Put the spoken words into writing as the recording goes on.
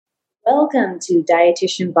Welcome to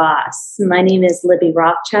Dietitian Boss. My name is Libby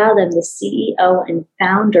Rothschild. I'm the CEO and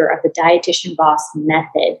founder of the Dietitian Boss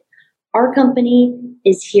Method. Our company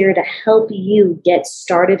is here to help you get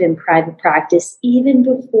started in private practice even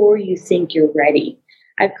before you think you're ready.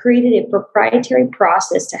 I've created a proprietary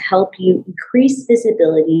process to help you increase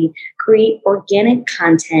visibility, create organic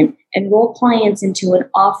content, enroll clients into an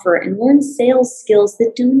offer, and learn sales skills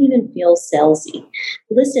that don't even feel salesy.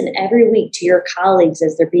 Listen every week to your colleagues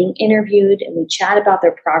as they're being interviewed, and we chat about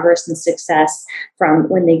their progress and success from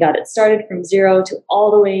when they got it started from zero to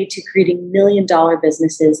all the way to creating million-dollar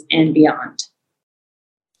businesses and beyond.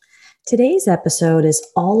 Today's episode is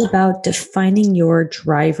all about defining your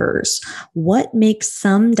drivers. What makes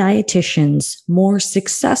some dietitians more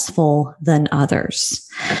successful than others?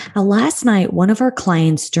 Now, last night, one of our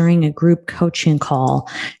clients during a group coaching call,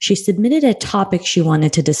 she submitted a topic she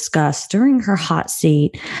wanted to discuss during her hot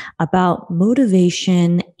seat about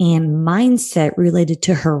motivation and mindset related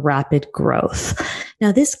to her rapid growth.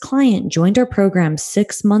 Now, this client joined our program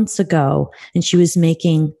 6 months ago, and she was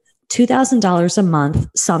making $2,000 a month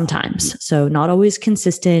sometimes. So not always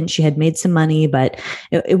consistent. She had made some money, but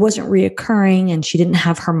it wasn't reoccurring and she didn't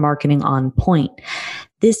have her marketing on point.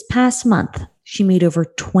 This past month, she made over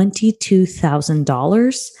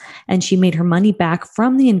 $22,000 and she made her money back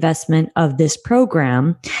from the investment of this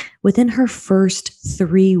program within her first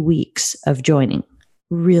 3 weeks of joining.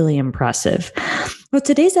 Really impressive. Well,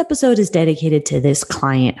 today's episode is dedicated to this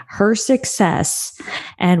client, her success,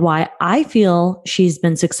 and why I feel she's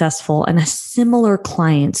been successful and similar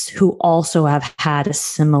clients who also have had a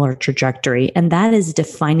similar trajectory, and that is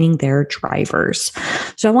defining their drivers.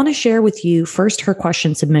 So I want to share with you first her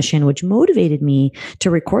question submission, which motivated me to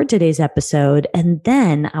record today's episode, and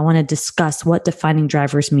then I want to discuss what defining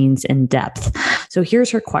drivers means in depth. So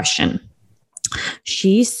here's her question.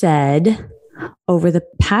 She said, over the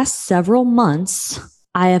past several months,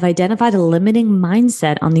 I have identified a limiting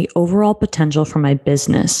mindset on the overall potential for my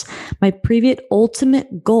business. My previous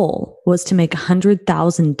ultimate goal was to make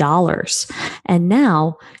 $100,000. And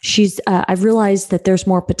now I've realized that there's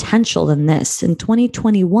more potential than this. In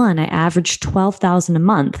 2021, I averaged $12,000 a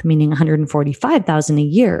month, meaning $145,000 a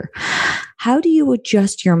year. How do you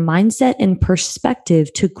adjust your mindset and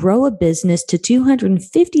perspective to grow a business to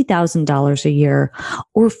 $250,000 a year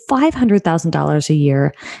or $500,000 a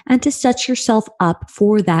year and to set yourself up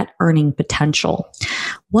for that earning potential?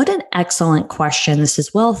 What an excellent question. This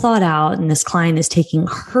is well thought out, and this client is taking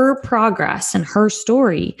her progress and her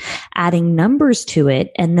story, adding numbers to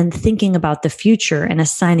it, and then thinking about the future and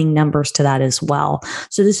assigning numbers to that as well.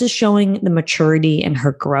 So this is showing the maturity in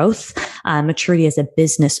her growth, maturity as a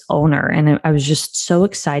business owner. And I was just so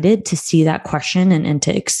excited to see that question and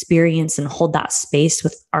to experience and hold that space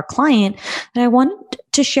with our client. And I wanted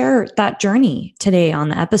to share that journey today on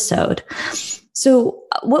the episode. So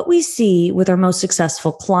what we see with our most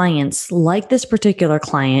successful clients, like this particular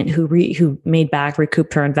client who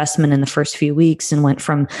recouped her investment in the first few weeks and went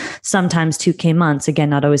from sometimes $2,000 months, again,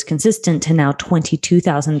 not always consistent, to now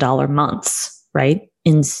 $22,000 months, right?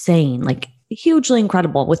 Insane, like hugely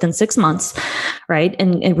incredible within 6 months, right?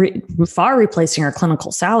 And far replacing her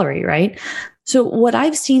clinical salary, right? So what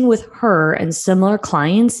I've seen with her and similar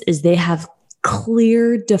clients is they have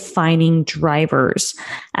clear defining drivers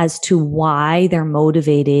as to why they're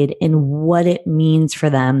motivated and what it means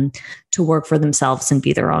for them to work for themselves and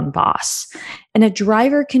be their own boss. And a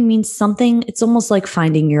driver can mean something. It's almost like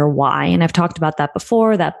finding your why. And I've talked about that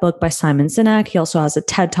before, that book by Simon Sinek. He also has a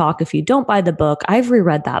TED Talk. If you don't buy the book, I've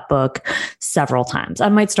reread that book several times. I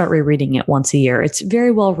might start rereading it once a year. It's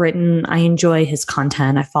very well written. I enjoy his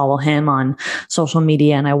content. I follow him on social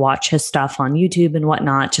media and I watch his stuff on YouTube and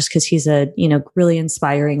whatnot, just because he's a, really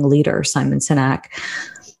inspiring leader, Simon Sinek.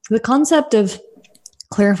 The concept of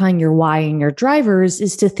clarifying your why and your drivers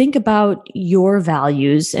is to think about your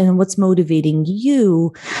values and what's motivating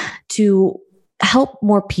you to help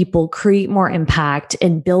more people, create more impact,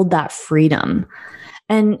 and build that freedom.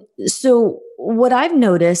 And so what I've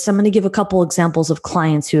noticed, I'm going to give a couple examples of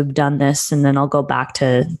clients who have done this, and then I'll go back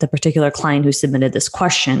to the particular client who submitted this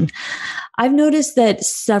question. I've noticed that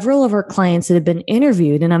several of our clients that have been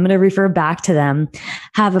interviewed, and I'm going to refer back to them,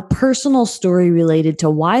 have a personal story related to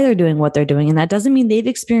why they're doing what they're doing. And that doesn't mean they've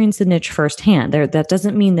experienced the niche firsthand. That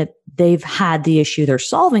doesn't mean that they've had the issue they're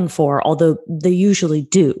solving for, although they usually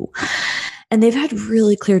do. And they've had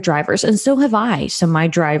really clear drivers, and so have I. So my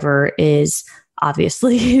driver is,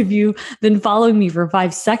 obviously, if you've been following me for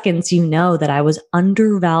 5 seconds, you know that I was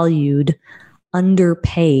undervalued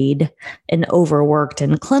underpaid and overworked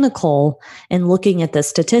in clinical, and looking at the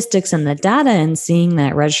statistics and the data and seeing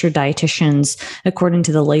that registered dietitians, according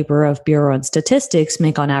to the Labor of Bureau and Statistics,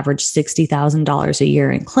 make on average $60,000 a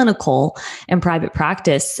year in clinical. And private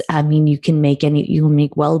practice, I mean, you can make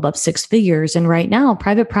well above six figures. And right now,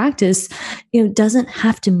 private practice, doesn't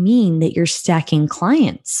have to mean that you're stacking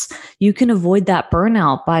clients. You can avoid that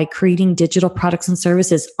burnout by creating digital products and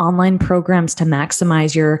services, online programs to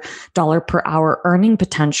maximize your dollar per hour earning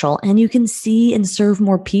potential, and you can see and serve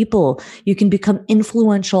more people. You can become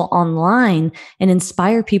influential online and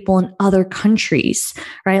inspire people in other countries,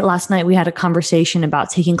 right? Last night we had a conversation about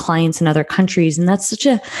taking clients in other countries, and that's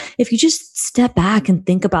if you just step back and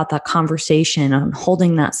think about that conversation and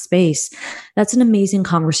holding that space, that's an amazing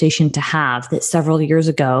conversation to have that several years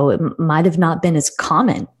ago it might have not been as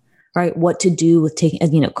common. Right? What to do with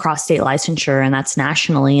taking, cross-state licensure, and that's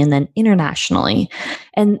nationally and then internationally.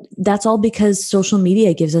 And that's all because social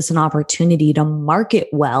media gives us an opportunity to market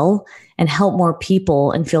well and help more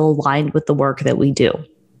people and feel aligned with the work that we do.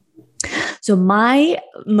 So my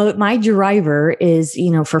driver is,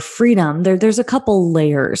 for freedom, there's a couple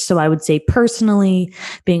layers. So I would say personally,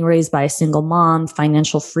 being raised by a single mom,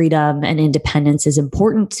 financial freedom and independence is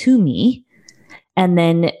important to me. And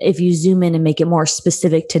then if you zoom in and make it more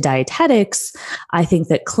specific to dietetics, I think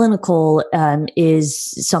that clinical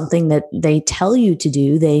is something that they tell you to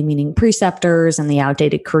do. They, meaning preceptors and the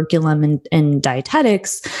outdated curriculum and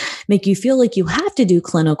dietetics, make you feel like you have to do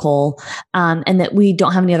clinical and that we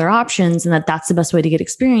don't have any other options and that that's the best way to get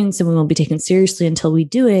experience and we won't be taken seriously until we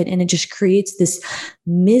do it. And it just creates this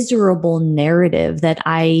miserable narrative that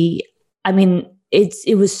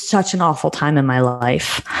it was such an awful time in my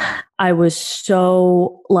life. I was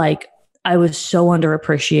so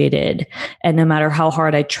underappreciated. And no matter how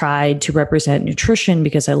hard I tried to represent nutrition,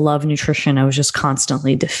 because I love nutrition, I was just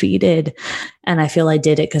constantly defeated. And I feel I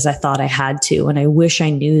did it because I thought I had to. And I wish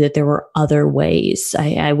I knew that there were other ways.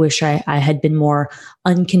 I wish I had been more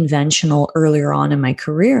unconventional earlier on in my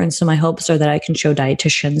career. And so my hopes are that I can show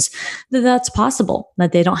dietitians that that's possible,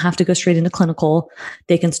 that they don't have to go straight into clinical.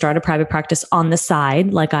 They can start a private practice on the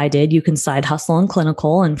side, like I did. You can side hustle in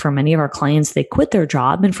clinical. And for many of our clients, they quit their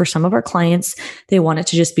job. And for some of our clients, they want it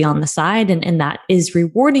to just be on the side. And that is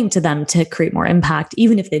rewarding to them to create more impact,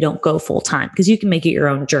 even if they don't go full time, because you can make it your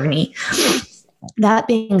own journey. That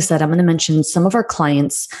being said, I'm going to mention some of our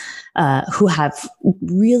clients who have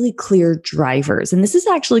really clear drivers. And this is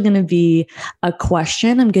actually going to be a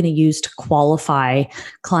question I'm going to use to qualify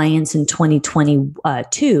clients in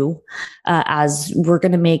 2022 as we're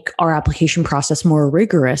going to make our application process more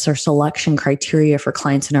rigorous, our selection criteria for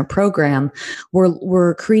clients in our program.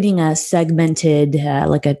 We're creating a segmented,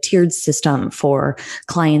 like a tiered system for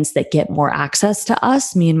clients that get more access to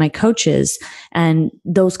us, me and my coaches. And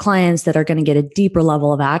those clients that are going to get a deeper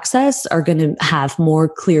level of access are going to have more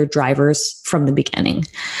clear drivers from the beginning.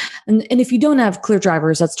 And if you don't have clear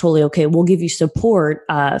drivers, that's totally okay. We'll give you support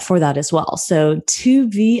for that as well. So to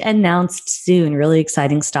be announced soon, really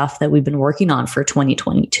exciting stuff that we've been working on for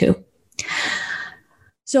 2022.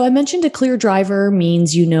 So I mentioned a clear driver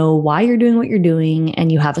means you know why you're doing what you're doing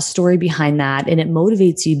and you have a story behind that, and it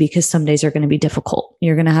motivates you because some days are going to be difficult.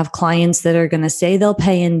 You're going to have clients that are going to say they'll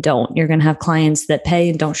pay and don't. You're going to have clients that pay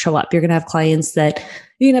and don't show up. You're going to have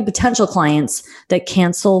potential clients that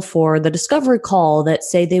cancel for the discovery call, that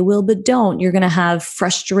say they will but don't. You're going to have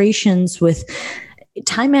frustrations with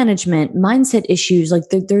time management, mindset issues. Like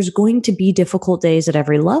there's going to be difficult days at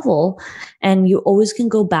every level. And you always can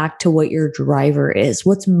go back to what your driver is,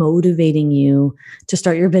 what's motivating you to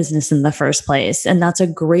start your business in the first place. And that's a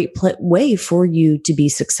great way for you to be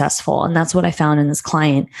successful. And that's what I found in this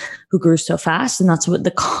client who grew so fast. And that's what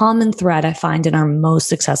the common thread I find in our most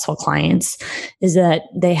successful clients is that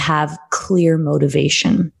they have clear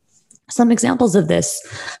motivation. Some examples of this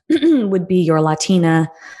would be your Latina,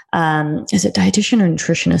 is it dietitian or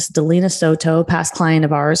nutritionist? Delina Soto, past client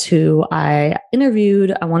of ours who I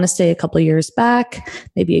interviewed, I want to say a couple of years back,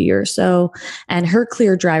 maybe a year or so. And her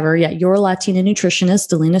clear driver, your Latina nutritionist,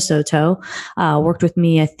 Delina Soto, worked with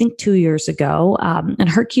me, I think 2 years ago. And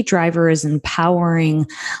her key driver is empowering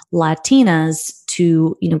Latinas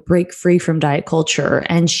to, break free from diet culture.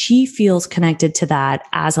 And she feels connected to that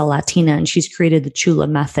as a Latina, and she's created the Chula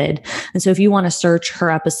method. And so if you want to search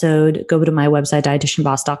her episode, go to my website,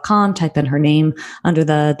 dietitianboss.com, type in her name under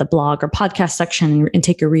the blog or podcast section and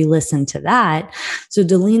take a re-listen to that. So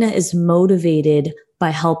Delina is motivated by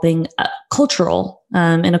helping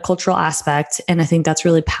in a cultural aspect. And I think that's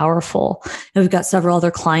really powerful. And we've got several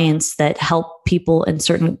other clients that help help people in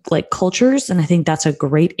certain like cultures. And I think that's a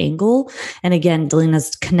great angle. And again,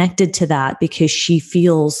 Delina's connected to that because she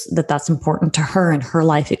feels that that's important to her and her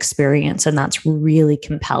life experience. And that's really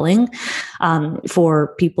compelling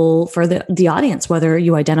for people, for the audience, whether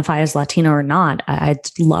you identify as Latino or not. I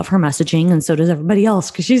love her messaging, and so does everybody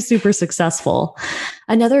else because she's super successful.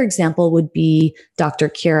 Another example would be Dr.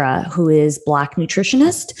 Kira, who is Black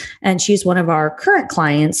nutritionist, and she's one of our current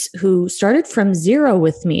clients who started from zero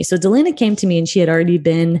with me. So Delina came to me and she had already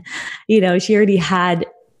been, she already had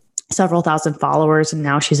several thousand followers, and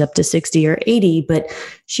now she's up to 60 or 80, but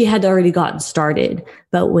she had already gotten started.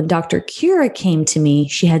 But when Dr. Kira came to me,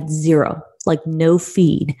 she had zero, like no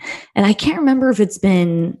feed. And I can't remember if it's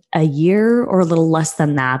been a year or a little less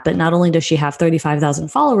than that, but not only does she have 35,000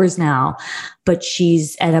 followers now, but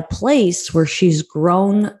she's at a place where she's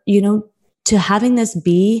grown, to having this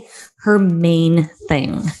be her main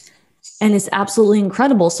thing. And it's absolutely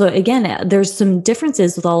incredible. So again, there's some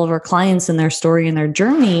differences with all of our clients and their story and their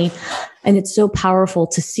journey. And it's so powerful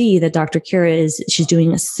to see that Dr. Kira she's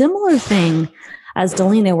doing a similar thing as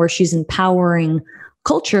Delina, where she's empowering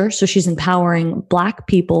culture. So she's empowering Black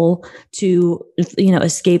people to,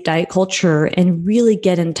 escape diet culture and really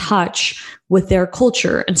get in touch with their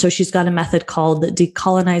culture. And so she's got a method called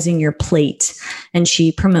decolonizing your plate, and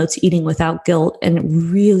she promotes eating without guilt,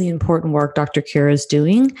 and really important work Dr. Kira is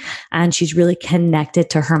doing. And she's really connected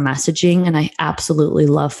to her messaging. And I absolutely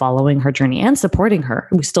love following her journey and supporting her.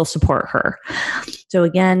 We still support her. So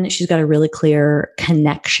again, she's got a really clear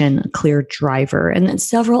connection, a clear driver, and then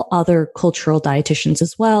several other cultural dietitians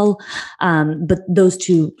as well. But those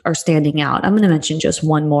two are standing out. I'm going to mention just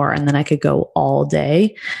one more, and then I could go all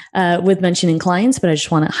day with mentioning clients, but I just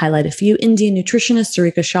want to highlight a few. Indian nutritionist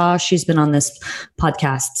Sarika Shah. She's been on this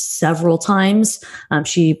podcast several times.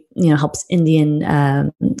 She, helps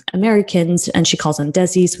Indian Americans, and she calls on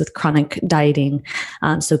desis with chronic dieting.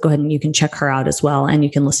 So go ahead and you can check her out as well, and you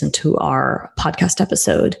can listen to our podcast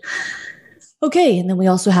episode. Okay. And then we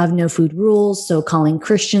also have No Food Rules. So Colleen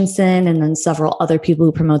Christensen, and then several other people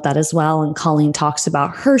who promote that as well. And Colleen talks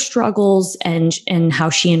about her struggles and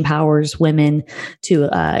how she empowers women to,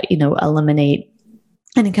 eliminate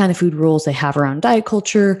any kind of food rules they have around diet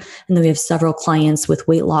culture. And then we have several clients with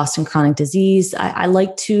weight loss and chronic disease. I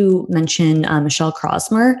like to mention Michelle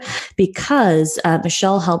Crosmer, because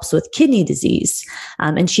Michelle helps with kidney disease.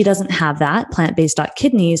 And she doesn't have that, plant-based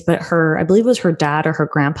kidneys, but I believe it was her dad or her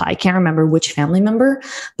grandpa. I can't remember which family member,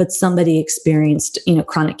 but somebody experienced,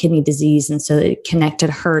 chronic kidney disease. And so it connected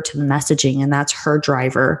her to the messaging, and that's her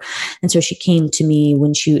driver. And so she came to me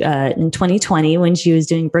when in 2020, when she was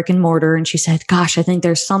doing brick and mortar, and she said, gosh, I think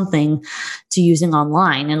there's something to using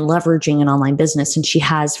online and leveraging an online business. And she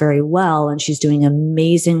has very well, and she's doing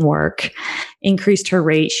amazing work, increased her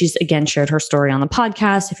rate. She's again shared her story on the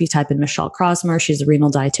podcast. If you type in Michelle Crosmer, she's a renal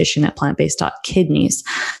dietitian at plant-based kidneys.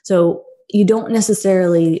 So you don't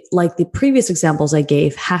necessarily, like the previous examples I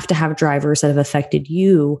gave, have to have drivers that have affected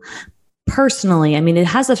you personally. I mean, it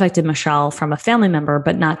has affected Michelle from a family member,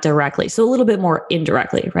 but not directly. So a little bit more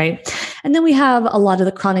indirectly, right? And then we have a lot of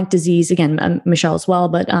the chronic disease, again, Michelle as well,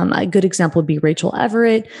 but a good example would be Rachel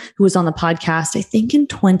Everett, who was on the podcast, I think in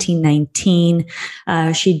 2019.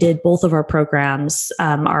 She did both of our programs,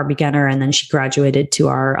 our beginner, and then she graduated to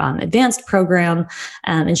our advanced program.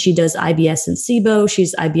 And she does IBS and SIBO.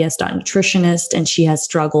 She's IBS nutritionist, and she has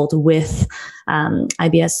struggled with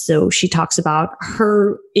IBS. So she talks about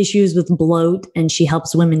her issues with bloat, and she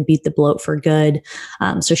helps women beat the bloat for good.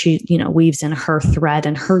 So she, weaves in her thread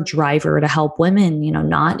and her driver to help women,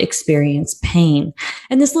 not experience pain.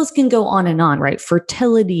 And this list can go on and on, right?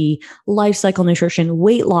 Fertility, life cycle nutrition,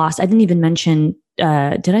 weight loss. I didn't even mention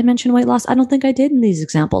did I mention weight loss? I don't think I did in these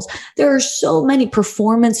examples. There are so many,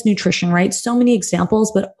 performance nutrition, right? So many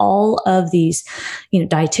examples, but all of these,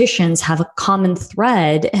 dietitians have a common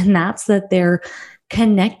thread, and that's that they're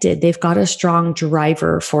connected. They've got a strong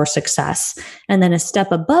driver for success. And then a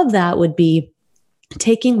step above that would be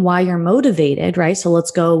taking why you're motivated, right? So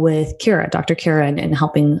let's go with Dr. Kira, and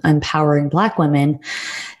helping empowering Black women.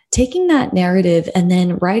 Taking that narrative and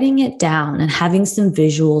then writing it down and having some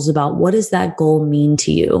visuals about what does that goal mean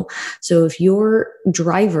to you. So if your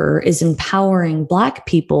driver is empowering Black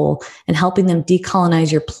people and helping them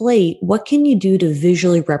decolonize your plate, what can you do to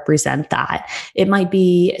visually represent that? It might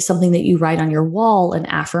be something that you write on your wall, an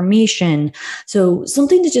affirmation. So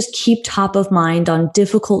something to just keep top of mind on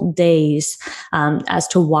difficult days as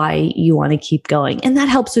to why you want to keep going. And that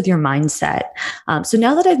helps with your mindset. So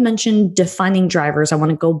now that I've mentioned defining drivers, I want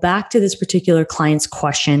to go back to this particular client's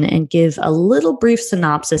question and give a little brief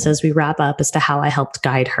synopsis as we wrap up as to how I helped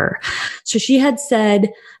guide her. So she had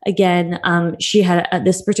said, again, she had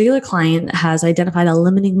this particular client has identified a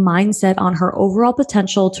limiting mindset on her overall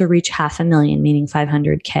potential to reach $500,000, meaning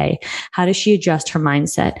 500K. How does she adjust her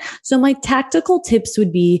mindset? So my tactical tips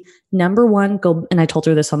would be, number one, go, and I told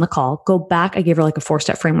her this on the call, go back. I gave her like a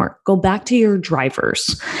 4-step framework. Go back to your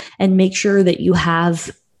drivers and make sure that you have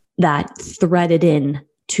that threaded in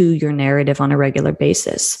to your narrative on a regular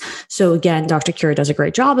basis. So again, Dr. Kira does a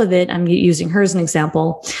great job of it. I'm using her as an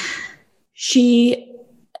example. She,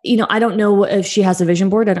 I don't know if she has a vision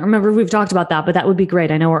board. I don't remember if we've talked about that, but that would be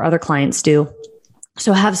great. I know our other clients do.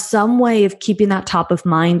 So have some way of keeping that top of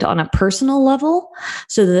mind on a personal level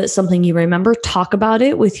so that it's something you remember. Talk about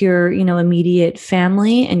it with your, immediate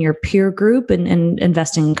family and your peer group, and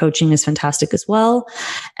investing in coaching is fantastic as well.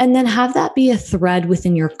 And then have that be a thread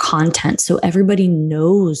within your content so everybody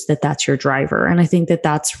knows that that's your driver. And I think that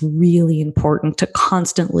that's really important to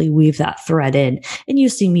constantly weave that thread in. And you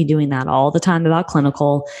see me doing that all the time about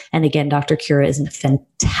clinical. And again, Dr. Kira is a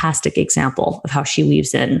fantastic example of how she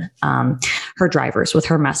weaves in her drivers with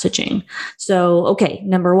her messaging. So, okay,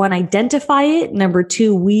 number one, identify it. Number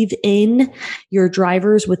two, weave in your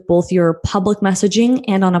drivers with both your public messaging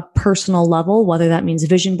and on a personal level, whether that means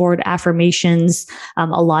vision board, affirmations.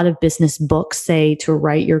 A lot of business books say to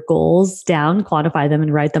write your goals down, quantify them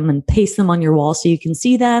and write them and paste them on your wall so you can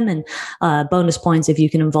see them. And bonus points if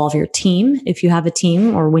you can involve your team. If you have a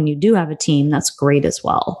team, or when you do have a team, that's great as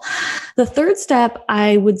well. The third step,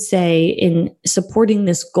 I would say, in supporting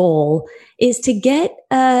this goal is to get,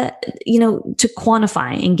 to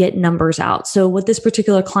quantify and get numbers out. So what this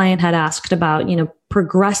particular client had asked about,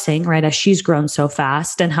 progressing, right, as she's grown so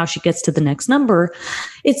fast and how she gets to the next number,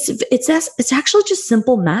 it's actually just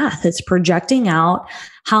simple math. It's projecting out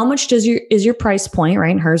how much is your price point,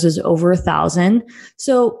 right? And hers is over $1,000.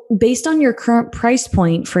 So based on your current price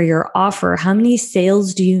point for your offer, how many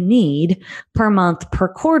sales do you need per month, per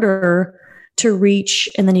quarter to reach?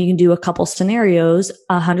 And then you can do a couple scenarios,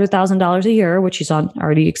 $100,000 a year, which she's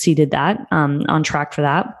already exceeded that, on track for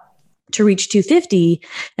that, to reach 250,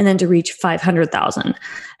 and then to reach 500,000.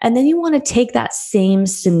 And then you want to take that same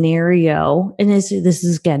scenario, and this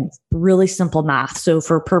is again really simple math. So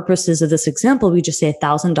for purposes of this example, we just say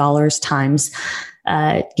 $1,000 times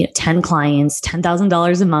 10 clients,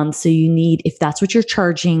 $10,000 a month. So you need, if that's what you're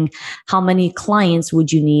charging, how many clients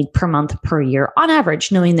would you need per month, per year on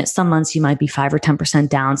average, knowing that some months you might be 5 or 10%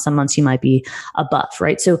 down, some months you might be above,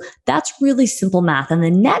 right? So that's really simple math. And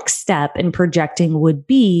the next step in projecting would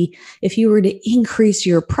be, if you were to increase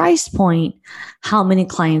your price point, how many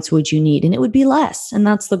clients would you need? And it would be less. And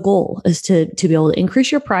that's the goal, is to be able to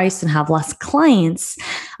increase your price and have less clients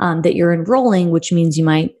that you're enrolling, which means you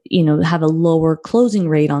might, have a lower closing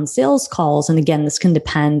rate on sales calls. And again, this can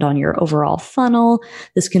depend on your overall funnel.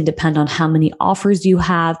 This can depend on how many offers you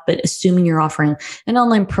have, but assuming you're offering an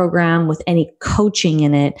online program with any coaching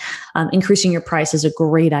in it, increasing your price is a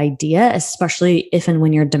great idea, especially if and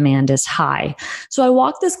when your demand is high. So I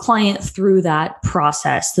walked this client through that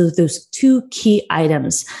process. So those two key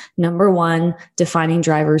items. Number one, defining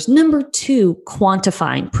drivers. Number two,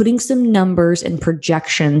 quantifying, putting some numbers and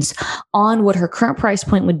projections on what her current price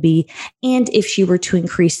point would be, and if she were to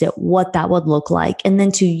increase it, what that would look like. And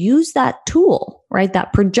then to use that tool, right,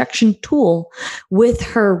 that projection tool with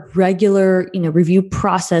her regular, review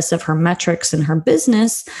process of her metrics and her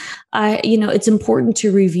business. It's important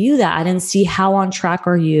to review that and see how on track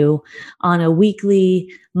are you on a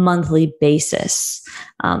weekly, monthly basis.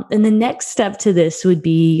 And the next step to this would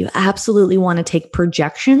be, you absolutely want to take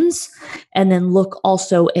projections and then look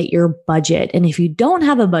also at your budget. And if you don't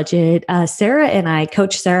have a budget, Coach Sarah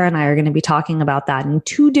and I are going to be talking about that in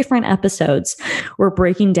 2 different episodes. We're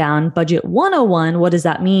breaking down Budget 101. What does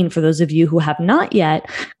that mean for those of you who have not yet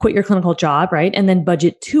quit your clinical job, right? And then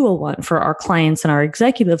Budget 201 for our clients in our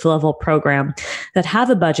executive level program that have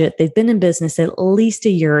a budget. They've been in business at least a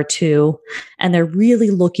year or 2, and they're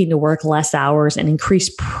really looking to work less hours and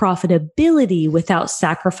increase profitability without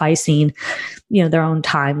sacrificing, their own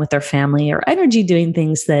time with their family or energy doing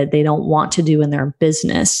things that they don't want to do in their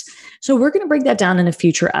business. So we're going to break that down in a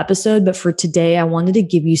future episode. But for today, I wanted to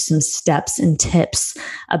give you some steps and tips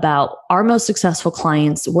about our most successful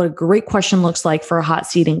clients, what a great question looks like for a hot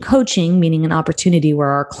seat in coaching, meaning an opportunity where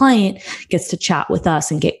our client gets to chat with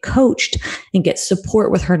us and get coached and get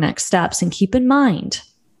support with her next steps. And keep in mind,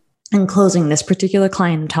 in closing, this particular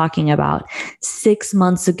client I'm talking about 6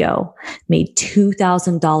 months ago made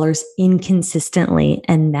 $2,000 inconsistently,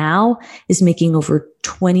 and now is making over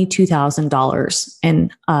 $22,000 in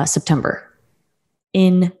September.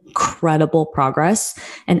 In incredible progress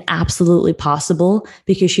and absolutely possible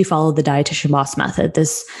because she followed the dietitian boss method.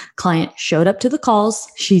 This client showed up to the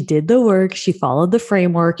calls, she did the work, she followed the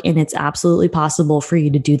framework, and it's absolutely possible for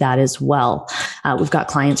you to do that as well. We've got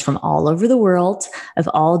clients from all over the world of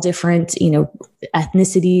all different,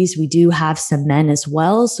 ethnicities. We do have some men as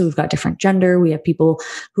well. So we've got different gender. We have people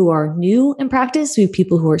who are new in practice. We have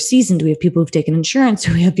people who are seasoned. We have people who've taken insurance.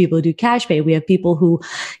 We have people who do cash pay. We have people who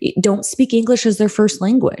don't speak English as their first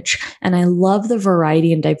language. And I love the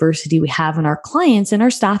variety and diversity we have in our clients and our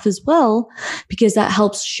staff as well, because that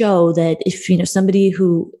helps show that if, somebody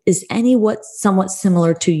who is somewhat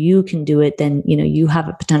similar to you can do it, then, you have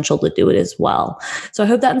a potential to do it as well. So I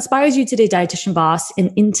hope that inspires you today, Dietitian Boss.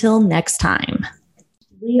 And until next time.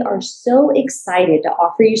 We are so excited to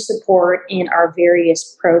offer you support in our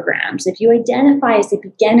various programs. If you identify as a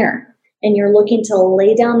beginner and you're looking to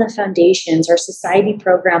lay down the foundations, our society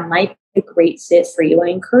program might be a great fit for you. I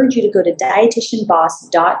encourage you to go to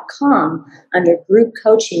dietitianboss.com under group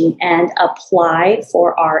coaching and apply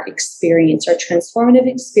for our experience, our transformative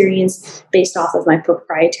experience based off of my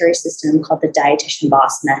proprietary system called the Dietitian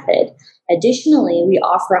Boss Method. Additionally, we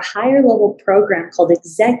offer a higher level program called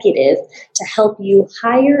Executive to help you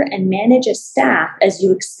hire and manage a staff as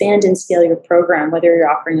you expand and scale your program, whether you're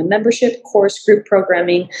offering a membership, course, group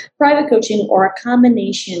programming, private coaching, or a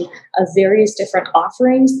combination of various different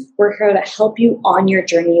offerings. We're here to help you on your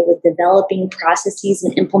journey with developing processes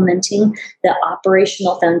and implementing the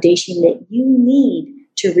operational foundation that you need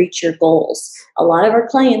to reach your goals. A lot of our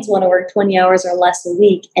clients want to work 20 hours or less a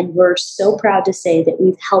week, and we're so proud to say that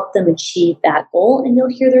we've helped them achieve that goal, and you'll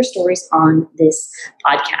hear their stories on this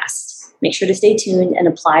podcast. Make sure to stay tuned and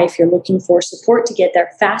apply if you're looking for support to get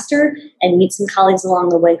there faster and meet some colleagues along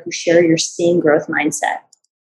the way who share your same growth mindset.